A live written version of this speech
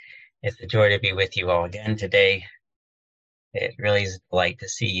It's a joy to be with you all again today. It really is a delight to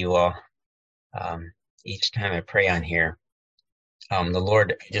see you all um, each time I pray on here. I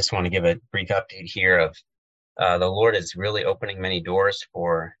just want to give a brief update here of the Lord is really opening many doors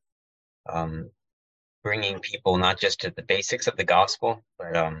for um, bringing people not just to the basics of the gospel,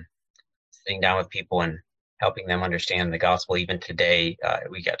 but sitting down with people and helping them understand the gospel. Even today,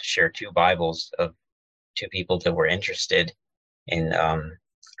 we got to share two Bibles of two people that were interested in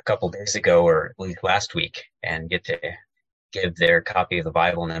a couple days ago, or at least last week, and get to give their copy of the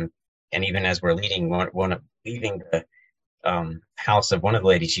Bible. And even as we're leaving the house of one of the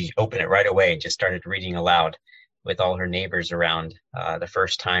ladies, she opened it right away and just started reading aloud with all her neighbors around, the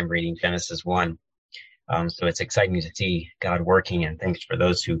first time reading Genesis 1. So it's exciting to see God working, and thanks for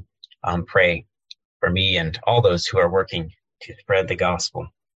those who pray for me and all those who are working to spread the gospel.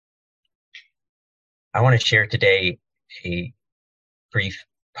 I want to share today a brief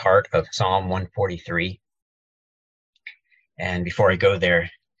part of Psalm 143. And before I go there, I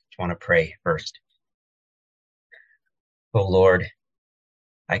just want to pray first. Oh Lord,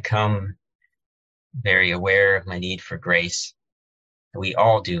 I come very aware of my need for grace. We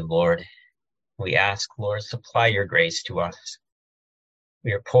all do, Lord. We ask, Lord, supply your grace to us.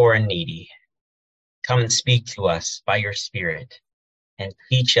 We are poor and needy. Come and speak to us by your Spirit and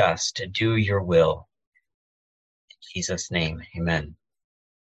teach us to do your will. In Jesus' name, amen.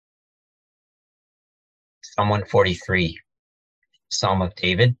 Psalm 143, Psalm of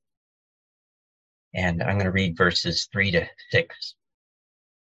David. And I'm going to read verses 3 to 6.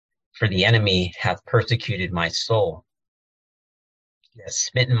 For the enemy hath persecuted my soul. He hath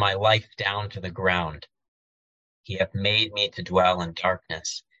smitten my life down to the ground. He hath made me to dwell in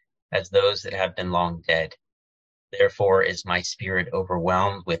darkness, as those that have been long dead. Therefore is my spirit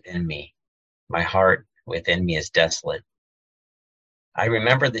overwhelmed within me. My heart within me is desolate. I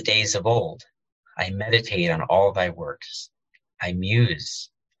remember the days of old. I meditate on all thy works. I muse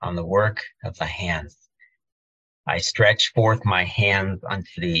on the work of thy hands. I stretch forth my hands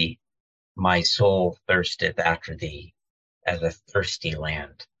unto thee. My soul thirsteth after thee, as a thirsty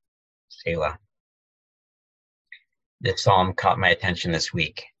land. Selah. This psalm caught my attention this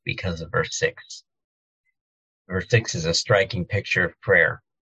week because of verse 6. Verse 6 is a striking picture of prayer,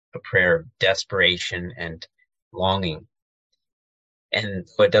 a prayer of desperation and longing. And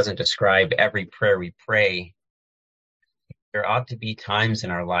though it doesn't describe every prayer we pray, there ought to be times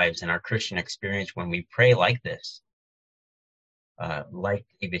in our lives, in our Christian experience, when we pray like this. Like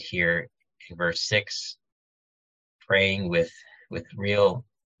David here in verse 6, praying with real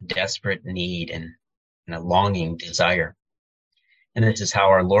desperate need and a longing desire. And this is how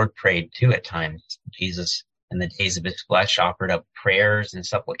our Lord prayed too at times. Jesus, in the days of his flesh, offered up prayers and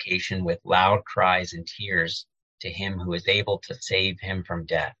supplication with loud cries and tears to him who is able to save him from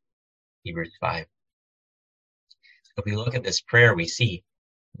death. Hebrews 5. So if we look at this prayer, we see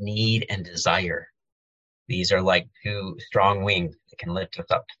need and desire. These are like two strong wings that can lift us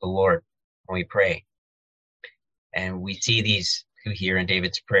up to the Lord when we pray. And we see these two here in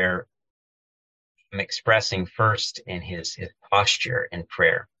David's prayer, him expressing first in his posture in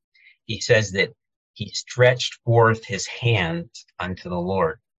prayer. He says that he stretched forth his hands unto the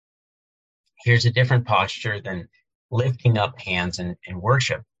Lord. Here's a different posture than lifting up hands in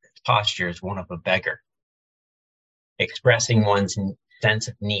worship. This posture is one of a beggar, expressing one's sense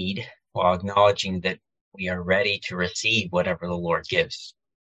of need while acknowledging that we are ready to receive whatever the Lord gives.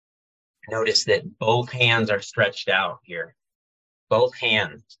 Notice that both hands are stretched out here. Both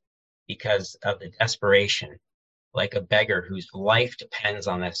hands, because of the desperation, like a beggar whose life depends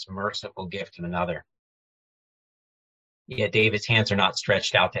on this merciful gift of another. Yet David's hands are not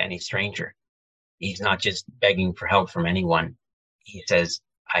stretched out to any stranger. He's not just begging for help from anyone. He says,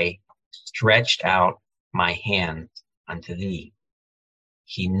 I stretched out my hands unto thee.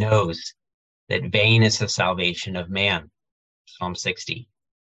 He knows that vain is the salvation of man, Psalm 60,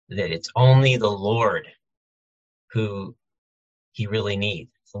 that it's only the Lord who he really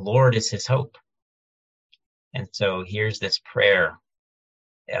needs. The Lord is his hope. And so here's this prayer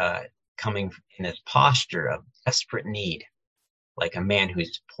coming in this posture of desperate need, like a man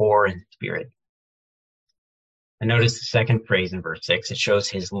who's poor in spirit. And notice the second phrase in verse 6. It shows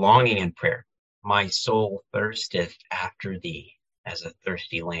his longing in prayer. My soul thirsteth after thee, as a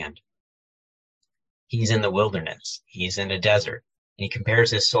thirsty land. He's in the wilderness. He's in a desert. And he compares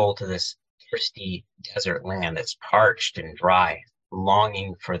his soul to this thirsty desert land that's parched and dry,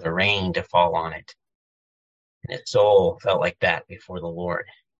 longing for the rain to fall on it. And his soul felt like that before the Lord.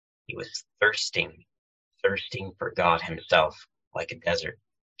 He was thirsting for God himself, like a desert.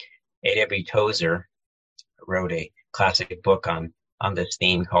 A.W. Tozer wrote a classic book on on this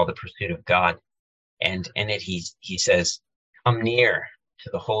theme called The Pursuit of God. And in it, he says, "Come near to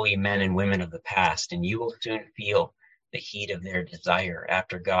the holy men and women of the past, and you will soon feel the heat of their desire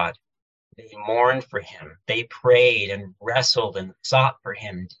after God. They mourned for him. They prayed and wrestled and sought for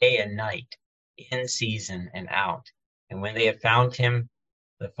him day and night, in season and out. And when they had found him,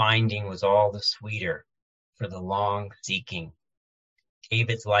 the finding was all the sweeter for the long seeking."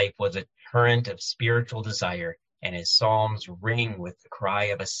 David's life was a torrent of spiritual desire, and his psalms ring with the cry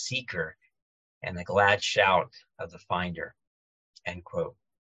of a seeker and the glad shout of the finder. End quote.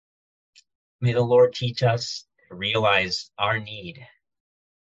 May the Lord teach us to realize our need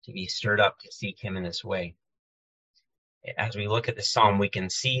to be stirred up to seek him in this way. As we look at the psalm, we can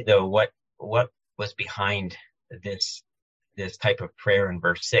see, though, what was behind this type of prayer in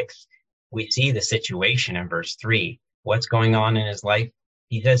verse 6. We see the situation in verse 3. What's going on in his life?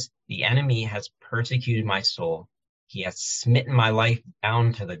 He says, "The enemy has persecuted my soul. He has smitten my life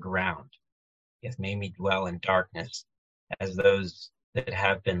down to the ground. He has made me dwell in darkness as those that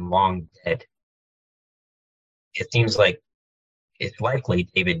have been long dead." It seems like it's likely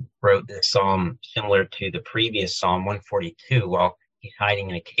David wrote this psalm similar to the previous Psalm 142 while he's hiding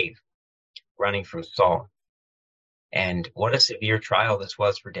in a cave, running from Saul. And what a severe trial this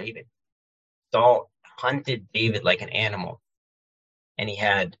was for David. Saul hunted David like an animal, and he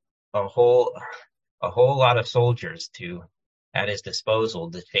had a whole lot of soldiers at his disposal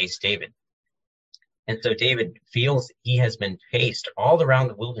to chase David. And so David feels he has been chased all around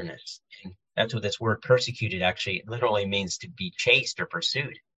the wilderness. And that's what this word persecuted actually literally means, to be chased or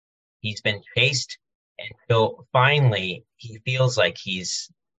pursued. He's been chased until finally he feels like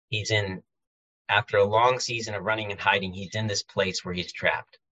he's in, after a long season of running and hiding, he's in this place where he's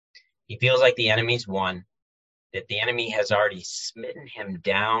trapped. He feels like the enemy's won, that the enemy has already smitten him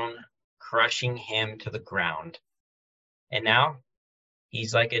down, crushing him to the ground. And now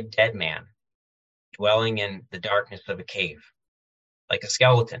he's like a dead man, dwelling in the darkness of a cave, like a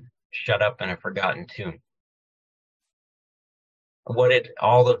skeleton shut up in a forgotten tomb. What did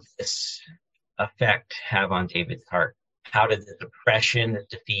all of this effect have on David's heart? How did this oppression, this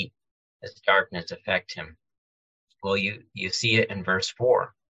defeat, this darkness affect him? Well, you see it in verse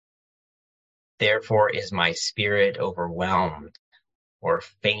 4. "Therefore is my spirit overwhelmed," or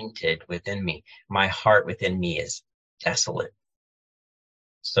fainted within me. "My heart within me is desolate."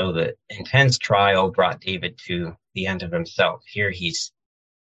 So the intense trial brought David to the end of himself. Here he's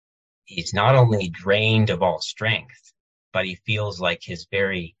not only drained of all strength, but he feels like his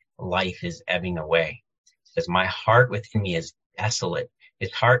very life is ebbing away. He says, "My heart within me is desolate."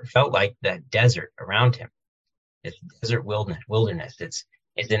 His heart felt like that desert around him, this desert wilderness. It's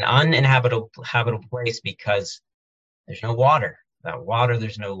an uninhabitable place because there's no water. Without water,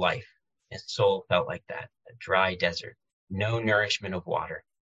 there's no life. His soul felt like that, a dry desert, no nourishment of water,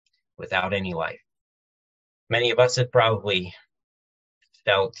 without any life. Many of us have probably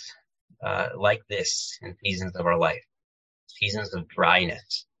felt like this in seasons of our life, seasons of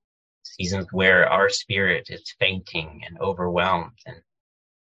dryness, seasons where our spirit is fainting and overwhelmed, and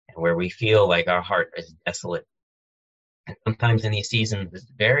where we feel like our heart is desolate. And sometimes in these seasons, it's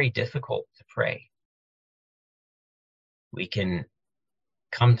very difficult to pray. We can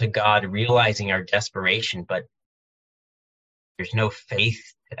come to God realizing our desperation, but there's no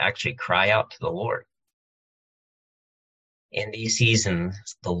faith to actually cry out to the Lord. In these seasons,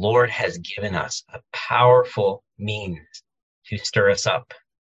 the Lord has given us a powerful means to stir us up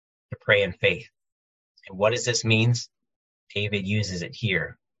to pray in faith. And what does this mean? David uses it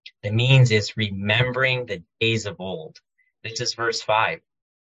here. The means is remembering the days of old. This is verse 5.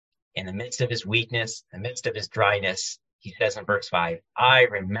 In the midst of his weakness, in the midst of his dryness, he says in verse 5, "I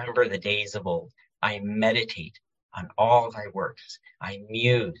remember the days of old. I meditate on all thy works. I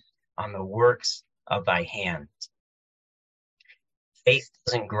muse on the works of thy hands." Faith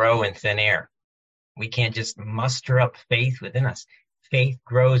doesn't grow in thin air. We can't just muster up faith within us. Faith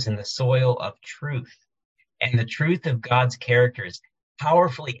grows in the soil of truth. And the truth of God's character is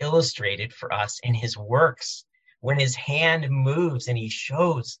powerfully illustrated for us in his works. When his hand moves and he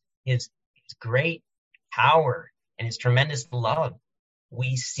shows his great power and his tremendous love,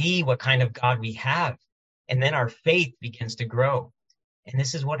 we see what kind of God we have. And then our faith begins to grow. And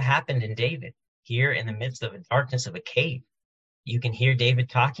this is what happened in David. Here in the midst of the darkness of a cave, you can hear David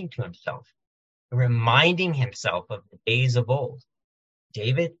talking to himself, reminding himself of the days of old.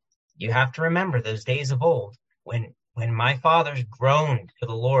 David, you have to remember those days of old when my fathers groaned to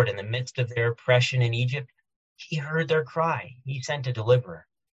the Lord in the midst of their oppression in Egypt. He heard their cry. He sent a deliverer.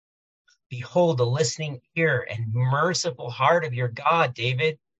 Behold, the listening ear and merciful heart of your God,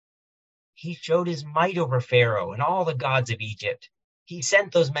 David. He showed his might over Pharaoh and all the gods of Egypt. He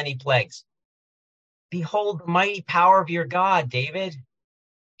sent those many plagues. Behold the mighty power of your God, David.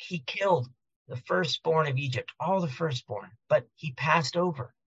 He killed the firstborn of Egypt, all the firstborn, but he passed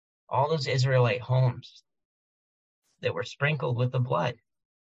over all those Israelite homes that were sprinkled with the blood.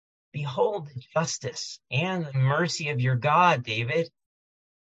 Behold the justice and the mercy of your God, David.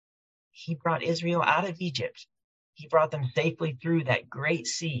 He brought Israel out of Egypt. He brought them safely through that great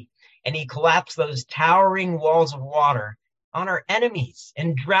sea, and he collapsed those towering walls of water on our enemies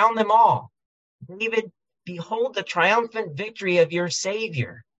and drowned them all. David, behold the triumphant victory of your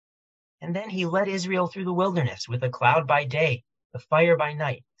Savior. And then he led Israel through the wilderness with a cloud by day, the fire by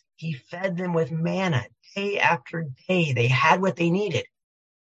night. He fed them with manna day after day. They had what they needed.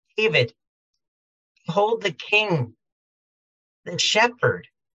 David, behold the king, the shepherd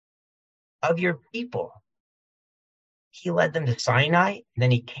of your people. He led them to Sinai, and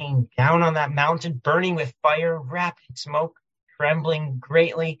then he came down on that mountain, burning with fire, wrapped in smoke, trembling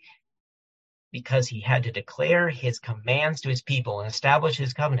greatly, because he had to declare his commands to his people and establish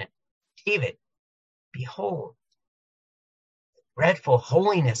his covenant. David, behold the dreadful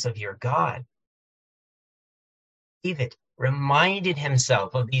holiness of your God. David reminded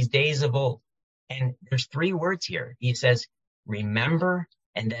himself of these days of old. And there's 3 words here. He says, remember,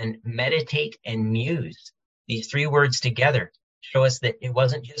 and then meditate and muse. These 3 words together show us that it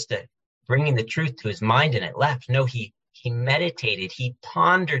wasn't just bringing the truth to his mind and it left. No, he meditated, he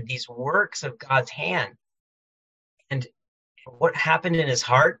pondered these works of God's hand. And what happened in his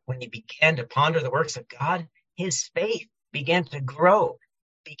heart when he began to ponder the works of God? His faith began to grow,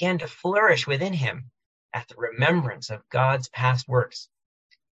 began to flourish within him at the remembrance of God's past works.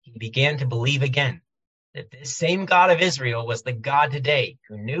 He began to believe again that this same God of Israel was the God today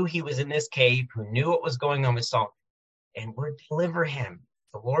who knew he was in this cave, who knew what was going on with Saul, and would deliver him.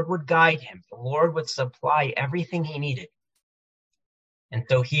 The Lord would guide him. The Lord would supply everything he needed. And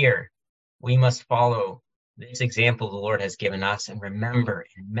so here, we must follow this example the Lord has given us and remember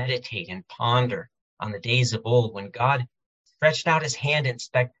and meditate and ponder on the days of old when God stretched out his hand in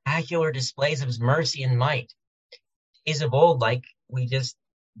spectacular displays of his mercy and might. Days of old, like we just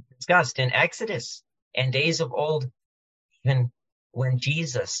discussed in Exodus, and days of old, even when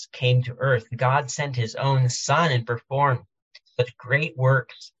Jesus came to earth, God sent his own Son and performed such great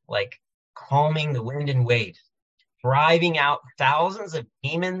works like calming the wind and waves, driving out thousands of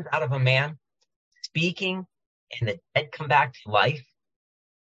demons out of a man, speaking, and the dead come back to life,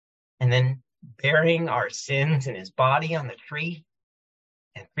 and then bearing our sins in his body on the tree,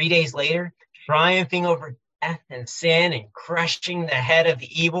 and 3 days later, triumphing over death and sin and crushing the head of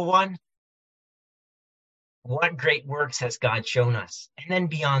the evil one. What great works has God shown us? And then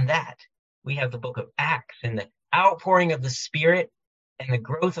beyond that, we have the book of Acts and the outpouring of the Spirit and the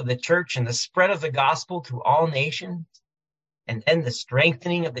growth of the church and the spread of the gospel to all nations. And then the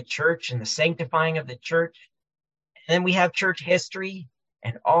strengthening of the church and the sanctifying of the church. And then we have church history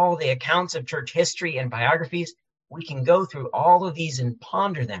and all the accounts of church history and biographies. We can go through all of these and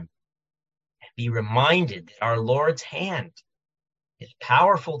ponder them and be reminded that our Lord's hand is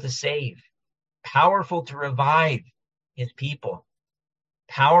powerful to save, powerful to revive his people,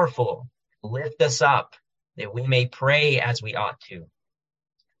 powerful to lift us up that we may pray as we ought to.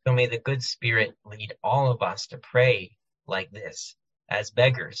 So may the good Spirit lead all of us to pray like this, as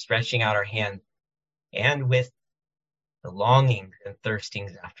beggars, stretching out our hands and with the longings and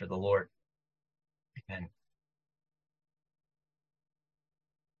thirstings after the Lord. Amen.